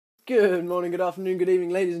Good morning, good afternoon, good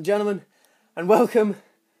evening, ladies and gentlemen, and welcome.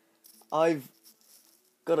 I've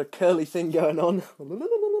got a curly thing going on.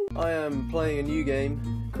 I am playing a new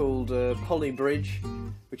game called Poly Bridge,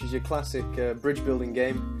 which is your classic bridge building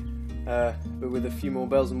game, but with a few more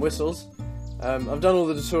bells and whistles. I've done all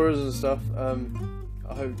the tutorials and stuff.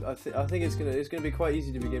 I think it's gonna be quite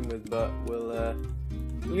easy to begin with, but we'll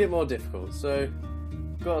get more difficult. So,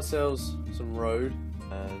 we've got ourselves some road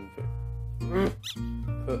and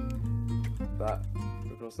put that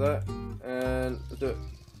across there, and let's do it.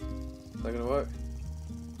 Is that gonna work?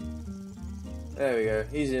 There we go,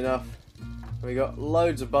 easy enough. And we got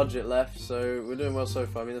loads of budget left, so we're doing well so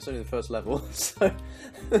far. I mean, that's only the first level, so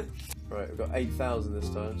right, we've got 8,000 this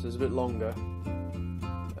time, so it's a bit longer.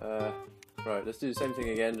 Right, let's do the same thing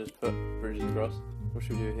again, just put bridges across. What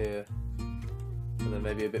should we do here? And then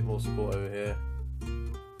maybe a bit more support over here.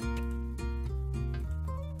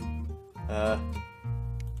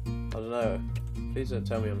 I don't know. Please don't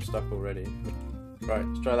tell me I'm stuck already. Right,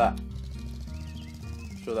 let's try that.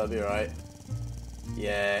 I'm sure that'll be alright.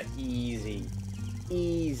 Yeah, easy.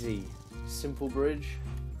 Easy. Simple bridge.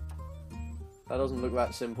 That doesn't look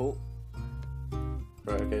that simple.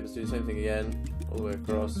 Right, okay, let's do the same thing again. All the way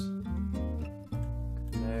across.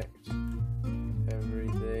 Connect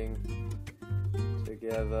everything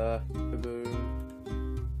together. Kaboom.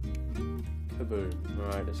 Kaboom.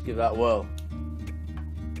 Alright, let's give that a whirl.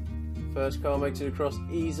 First car makes it across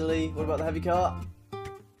easily. What about the heavy car?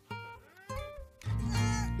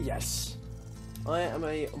 Yes. I am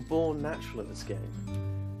a born natural at this game.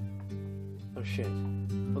 Oh shit.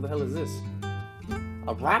 What the hell is this?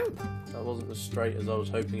 A ramp? That wasn't as straight as I was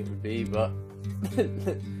hoping it would be, but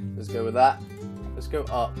let's go with that. Let's go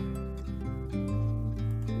up.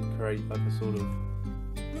 Create like a sort of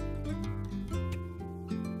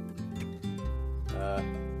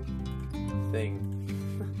thing.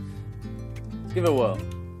 Let's give it a whirl.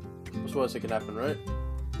 What's worse that can happen, right?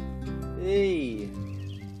 Hey.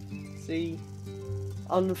 See?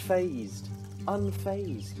 Unfazed.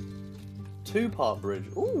 Unfazed. Two-part bridge.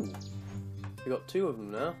 Ooh! We got two of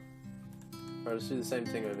them now. Right, let's do the same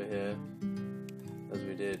thing over here as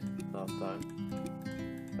we did last time.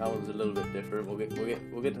 That one's a little bit different. We'll get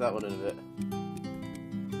to that one in a bit.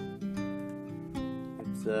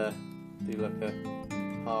 Let's do like a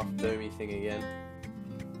half domey thing again.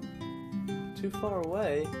 Too far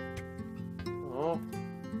away. Oh.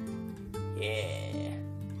 Yeah.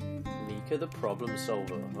 Mika the problem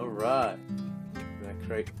solver. Alright. I'm gonna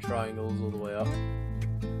create triangles all the way up.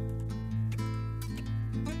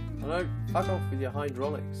 I don't fuck off with your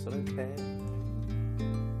hydraulics, I don't care.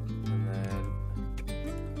 And then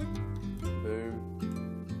boom.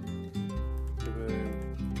 Kaboom.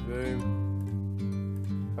 Boom.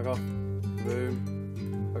 Fuck off. Boom.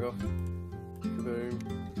 Fuck off. Kaboom.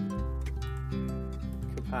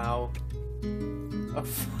 Kapow. Oh,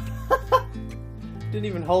 didn't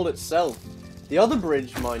even hold itself. The other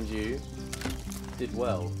bridge, mind you, did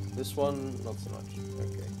well. This one, not so much.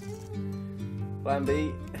 Okay. Plan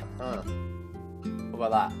B. What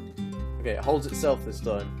about that? Okay, it holds itself this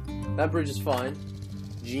time. That bridge is fine.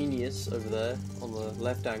 Genius over there on the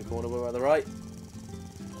left-hand corner. What about the right?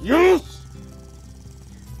 Yes!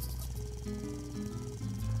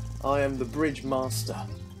 I am the bridge master.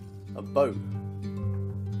 A boat.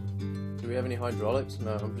 Do we have any hydraulics?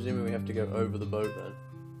 No, I'm presuming we have to go over the boat then.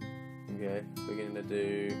 Okay, we're gonna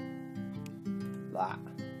do that.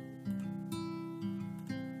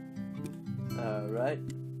 Alright.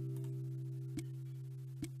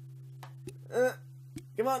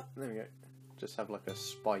 Come on! There we go. Just have like a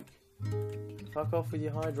spike. Fuck off with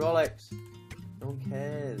your hydraulics. No one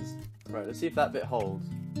cares. Right, let's see if that bit holds.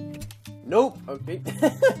 Nope! Okay.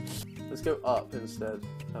 Let's go up instead.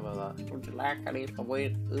 How about that? Would you like any to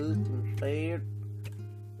wait instead?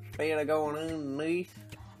 Instead of going underneath?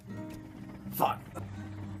 Fuck.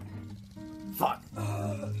 Fuck.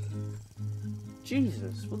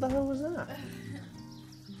 Jesus, what the hell was that?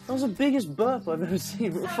 That was the biggest burp I've ever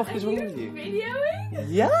seen. What the fuck is wrong with you? Videoing?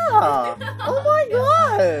 Yeah! Oh my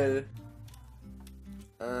god!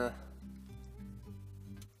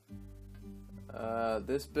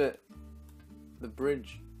 This bit, the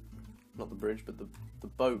bridge, not the bridge, but the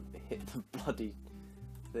boat hit the bloody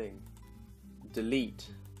thing. Delete.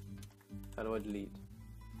 How do I delete?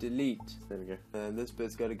 Delete. There we go. And this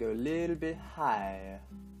bit's got to go a little bit higher.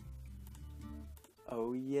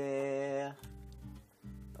 Oh yeah.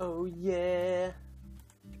 Oh yeah.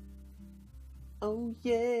 Oh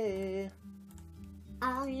yeah.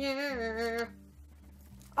 Oh yeah.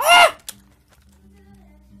 Ah!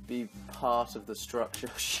 Be part of the structure.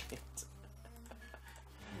 Shit.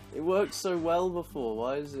 It worked so well before.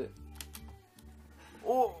 Why is it?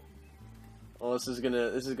 Oh, oh, this is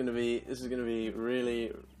gonna be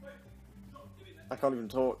really. I can't even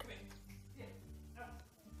talk.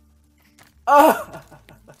 Ah!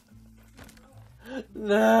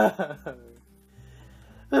 No.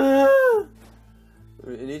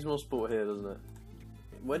 It needs more support here, doesn't it?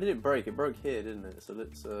 Where did it break? It broke here, didn't it? So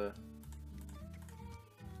let's yeah,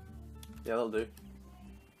 that'll do.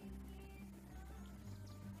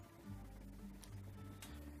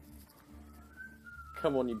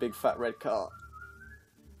 Come on, you big fat red car.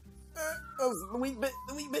 Oh, the weak bit,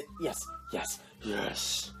 the weak bit. Yes, yes,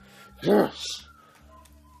 yes, yes.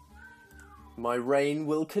 My reign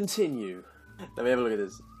will continue. Let me have a look at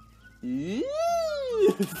this.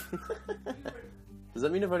 Does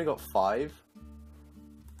that mean I've only got 5?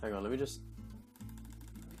 Hang on, let me just...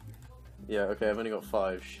 Yeah, okay, I've only got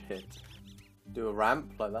 5. Shit. Do a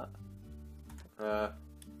ramp like that.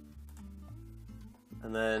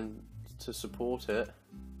 And then to support it,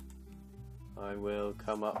 I will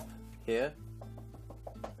come up here,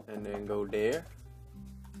 and then go there,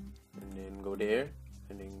 and then go there,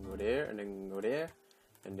 and then go there, and then go there,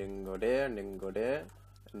 and then go there, and then go there,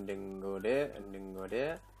 and then go there, and then go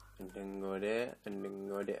there, and then go there, and then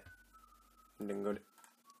go there, and then go there.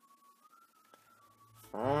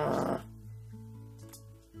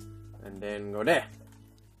 And then go there.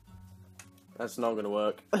 That's not gonna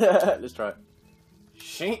work. Let's try it.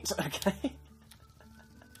 Shit, okay.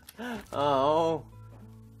 Oh.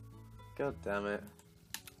 God damn it.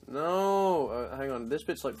 No! Hang on, this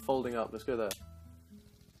bit's like folding up. Let's go there.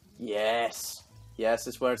 Yes! Yes,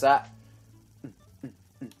 that's where it's at.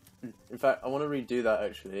 In fact, I want to redo that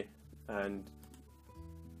actually. And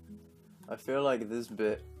I feel like this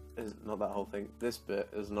bit is not that whole thing. This bit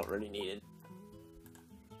is not really needed.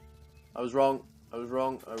 I was wrong. I was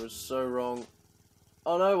wrong. I was so wrong.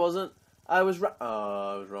 Oh no, I wasn't. I was right.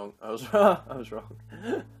 Oh, I was wrong. I was wrong. I was wrong.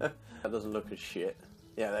 That doesn't look as shit.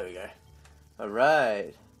 Yeah, there we go.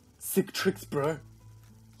 Alright. Sick tricks, bro.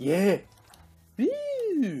 Yeah.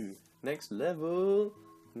 Woo. Next level.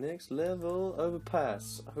 Next level.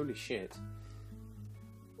 Overpass. Holy shit.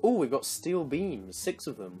 Oh, we got steel beams. 6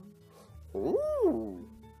 of them. Ooh.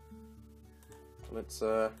 Let's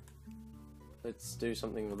do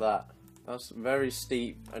something with that. That's very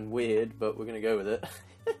steep and weird, but we're gonna go with it.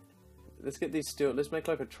 Let's get these steel. Let's make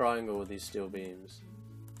like a triangle with these steel beams.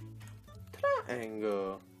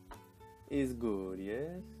 Triangle is good,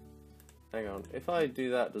 yes. Hang on. If I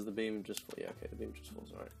do that, does the beam just fall? Yeah, okay. The beam just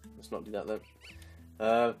falls. All right. Let's not do that then.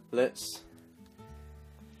 Let's.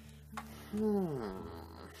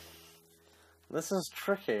 This is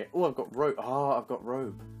tricky. Oh, I've got rope. Oh, I've got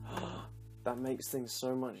rope. That makes things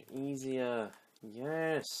so much easier.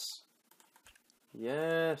 Yes.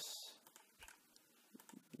 Yes.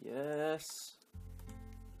 Yes.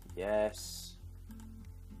 Yes.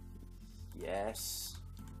 Yes.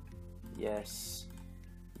 Yes.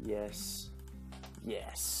 Yes.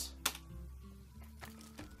 Yes.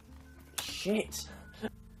 Shit.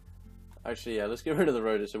 Actually, yeah, let's get rid of the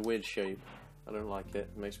road. It's a weird shape. I don't like it.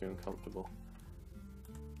 It makes me uncomfortable.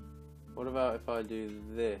 What about if I do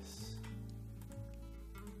this?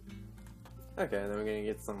 Okay, then we're gonna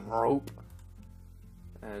get some rope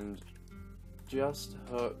and just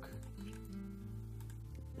hook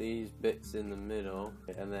these bits in the middle,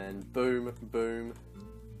 and then boom, boom.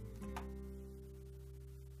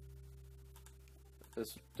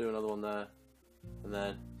 Let's do another one there, and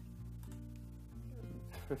then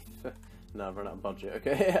no, I've run out of budget.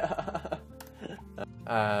 Okay.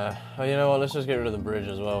 Oh, you know what? Let's just get rid of the bridge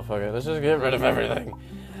as well. Fuck it. Let's just get rid of everything.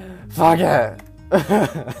 Fuck it.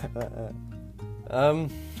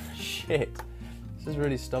 Shit. This is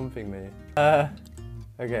really stumping me.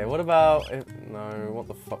 Okay, what about if... No, what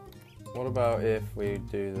the fuck? What about if we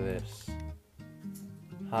do this?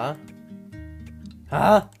 Huh?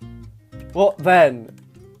 Huh? What then?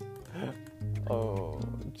 Oh,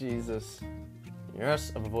 Jesus.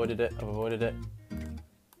 Yes, I've avoided it. I've avoided it.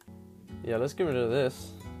 Yeah, let's get rid of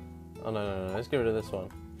this. Oh, no. Let's get rid of this one.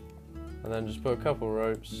 And then just put a couple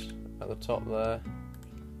ropes at the top there.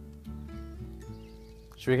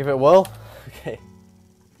 Should we give it a whirl? Okay.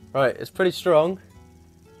 Right, it's pretty strong.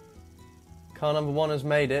 Car number 1 has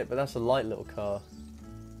made it, but that's a light little car.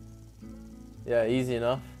 Yeah, easy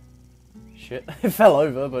enough. Shit, it fell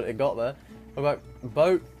over, but it got there. What about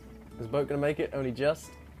boat? Is boat gonna make it? Only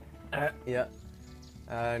just. Yeah.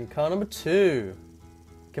 And car number 2.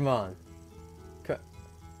 Come on.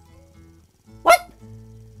 What?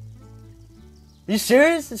 Are you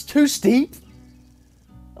serious? It's too steep?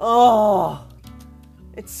 Oh.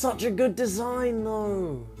 It's such a good design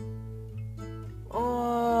though.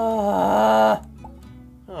 Oh. For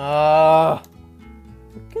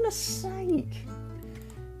goodness sake.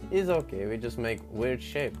 It's okay, we just make weird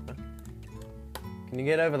shape. Can you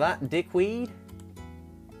get over that, dickweed?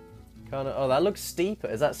 Kinda, oh, that looks steeper.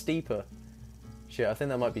 Is that steeper? Shit, I think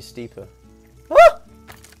that might be steeper. Ah!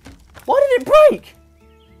 Why did it break?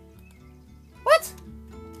 What?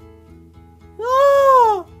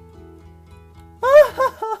 Oh!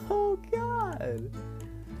 Oh, God.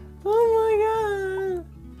 Oh, my God.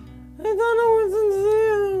 I don't know what to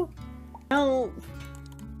do. Help.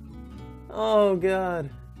 Oh, God.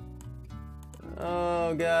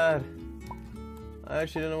 Oh, God. I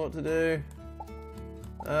actually don't know what to do.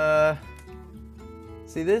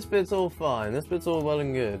 See, this bit's all fine. This bit's all well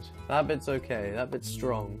and good. That bit's okay. That bit's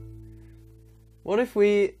strong. What if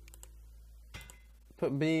we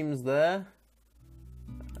put beams there,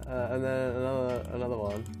 and then another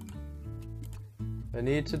one? I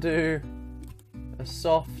need to do a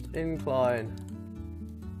soft incline,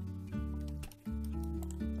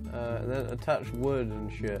 and then attach wood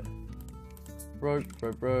and shit. Rope,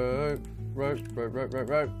 rope, rope, rope, rope, rope, rope, rope,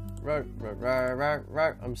 rope, rope, rope, rope,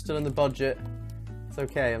 rope. I'm still in the budget. It's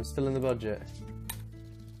okay, I'm still in the budget.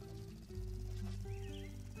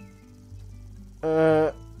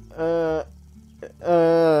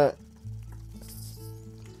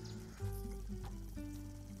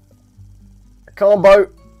 Come on,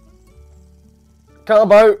 boat. Come on,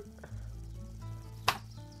 boat.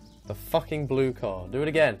 The fucking blue car. Do it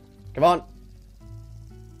again. Come on.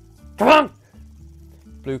 Come on.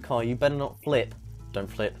 Blue car, you better not flip. Don't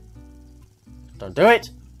flip. Don't do it.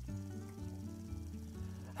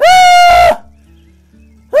 Ah!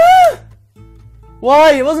 Ah!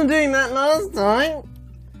 Why? It wasn't doing that last time.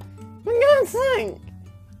 For God's sake.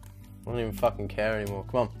 I don't even fucking care anymore.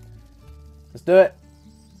 Come on. Let's do it.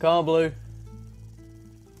 Come on, blue.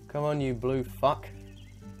 Come on, you blue fuck.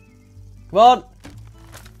 Come on.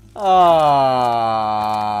 Ah.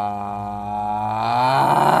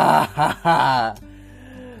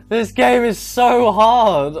 This game is so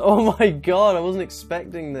hard. Oh my God, I wasn't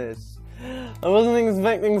expecting this. I wasn't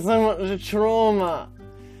expecting so much trauma.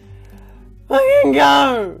 Fucking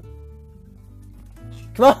go.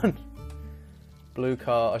 Come on. Blue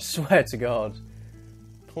car, I swear to God.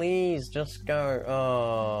 Please just go.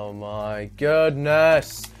 Oh my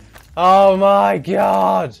goodness. Oh my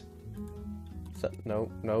God. No,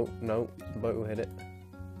 no, no. The boat will hit it.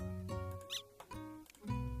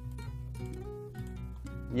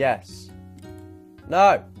 Yes.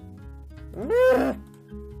 No.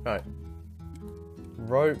 Right.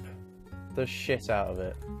 Rope the shit out of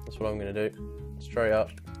it. That's what I'm gonna do. Straight up.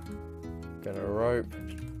 Gonna rope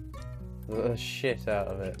the shit out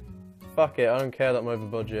of it. Fuck it, I don't care that I'm over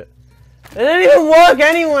budget. It didn't even work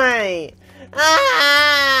anyway!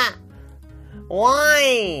 Ah!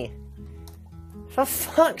 Why? For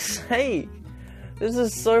fuck's sake! This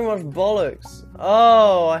is so much bollocks.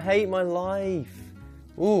 Oh, I hate my life.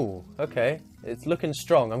 Ooh, okay. It's looking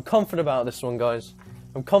strong. I'm confident about this one, guys.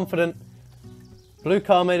 I'm confident. Blue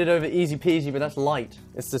car made it over easy peasy, but that's light.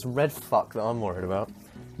 It's this red fuck that I'm worried about.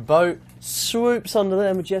 Boat swoops under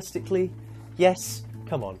there majestically. Yes.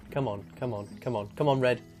 Come on, come on, come on, come on, come on,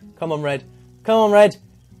 red. Come on, red. Come on, red.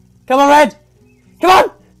 Come on, red. Come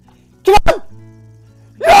on! Come on!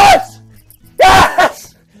 Yes!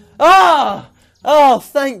 Yes! Ah! Oh,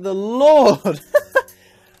 thank the Lord!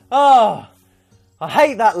 Ah! I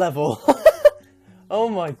hate that level. Oh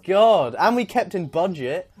my God. And we kept in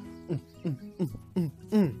budget.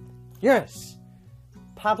 Yes.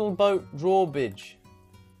 Paddle boat drawbridge.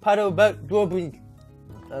 Paddle boat drawbridge.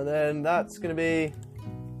 And then that's going to be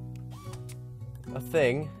a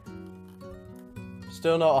thing.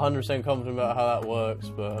 Still not 100% confident about how that works,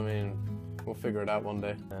 but I mean, we'll figure it out one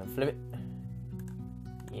day. Flip it.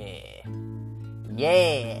 Yeah.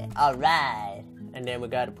 Yeah. Alright. And then we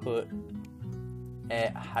got to put a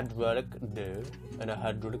hydraulic door and a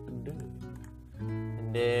hydraulic door.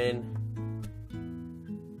 And then...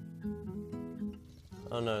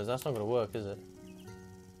 Oh no, that's not gonna work, is it?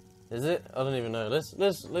 Is it? I don't even know. Let's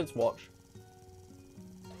watch.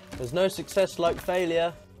 There's no success like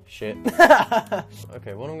failure. Shit.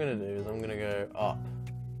 Okay, what I'm gonna do is I'm gonna go up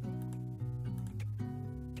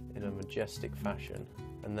in a majestic fashion.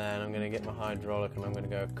 And then I'm gonna get my hydraulic and I'm gonna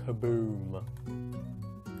go kaboom.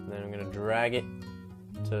 And then I'm gonna drag it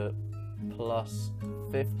to plus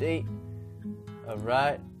 50.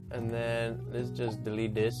 Alright, and then let's just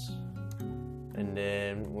delete this. And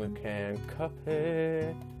then we can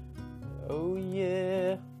copy. Oh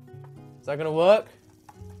yeah. Is that gonna work?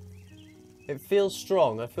 It feels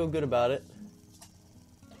strong. I feel good about it.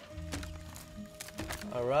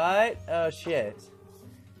 Alright. Oh shit.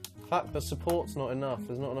 fact, the support's not enough.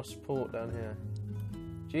 There's not enough support down here.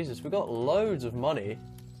 Jesus, we got loads of money.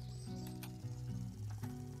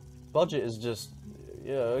 Budget is just,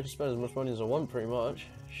 yeah, I can spend as much money as I want, pretty much.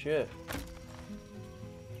 Shit.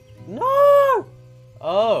 No!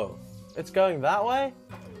 Oh, it's going that way?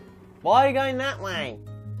 Why are you going that way?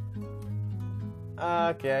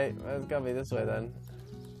 Okay, it's gotta be this way then.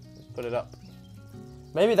 Let's put it up.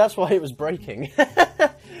 Maybe that's why it was breaking.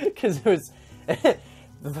 Because it was...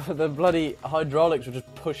 the bloody hydraulics were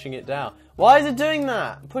just pushing it down. Why is it doing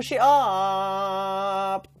that? Push it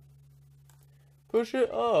up! Push it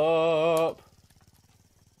up!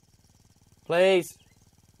 Please!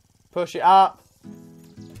 Push it up!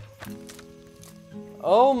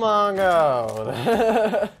 Oh my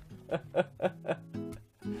god!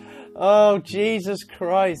 Oh, Jesus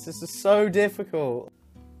Christ, this is so difficult.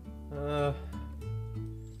 I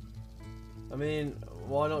mean,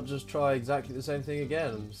 why not just try exactly the same thing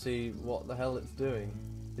again and see what the hell it's doing?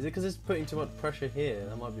 Is it because it's putting too much pressure here?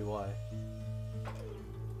 That might be why.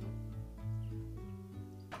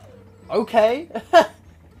 Okay!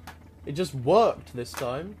 It just worked this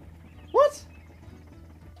time. What?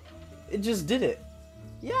 It just did it.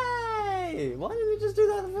 Yay! Why didn't it just do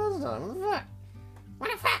that the first time? What the fuck?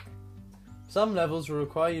 What the fuck? Some levels will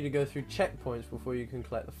require you to go through checkpoints before you can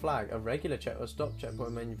collect the flag. A regular check or stop checkpoint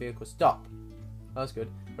will make your vehicle stop. That's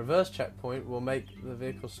good. Reverse checkpoint will make the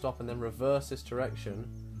vehicle stop and then reverse this direction.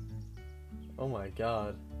 Oh my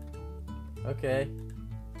god. Okay.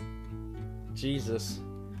 Jesus.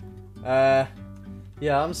 Yeah,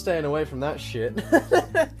 I'm staying away from that shit.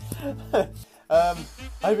 I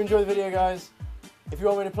hope you enjoyed the video, guys. If you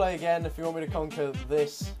want me to play again, if you want me to conquer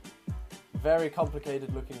this very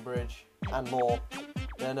complicated looking bridge and more,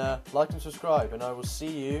 then like and subscribe, and I will see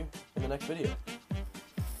you in the next video.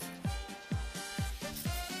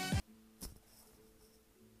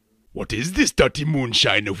 What is this dirty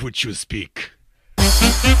moonshine of which you speak?